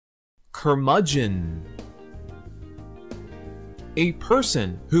Curmudgeon. A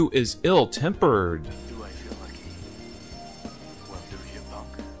person who is ill-tempered. Do I feel lucky? Well, do you, punk?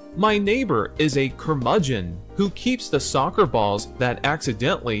 My neighbor is a curmudgeon who keeps the soccer balls that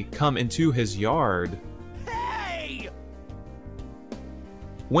accidentally come into his yard. Hey!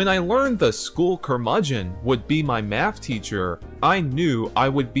 When I learned the school curmudgeon would be my math teacher, I knew I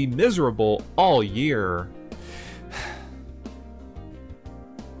would be miserable all year.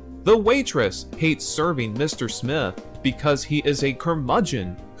 The waitress hates serving Mr. Smith because he is a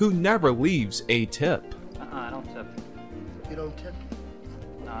curmudgeon who never leaves a tip. I don't tip. You don't tip?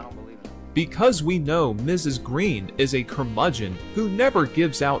 No, I don't believe it. Because we know Mrs. Green is a curmudgeon who never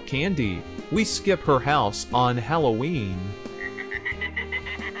gives out candy, we skip her house on Halloween.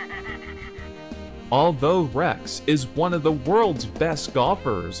 Although Rex is one of the world's best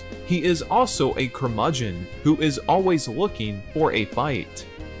golfers, he is also a curmudgeon who is always looking for a fight.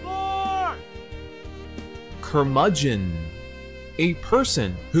 Curmudgeon. A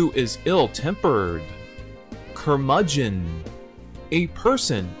person who is ill-tempered. Curmudgeon. A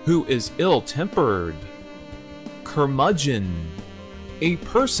person who is ill-tempered. Curmudgeon. A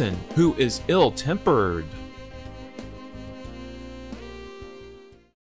person who is ill-tempered.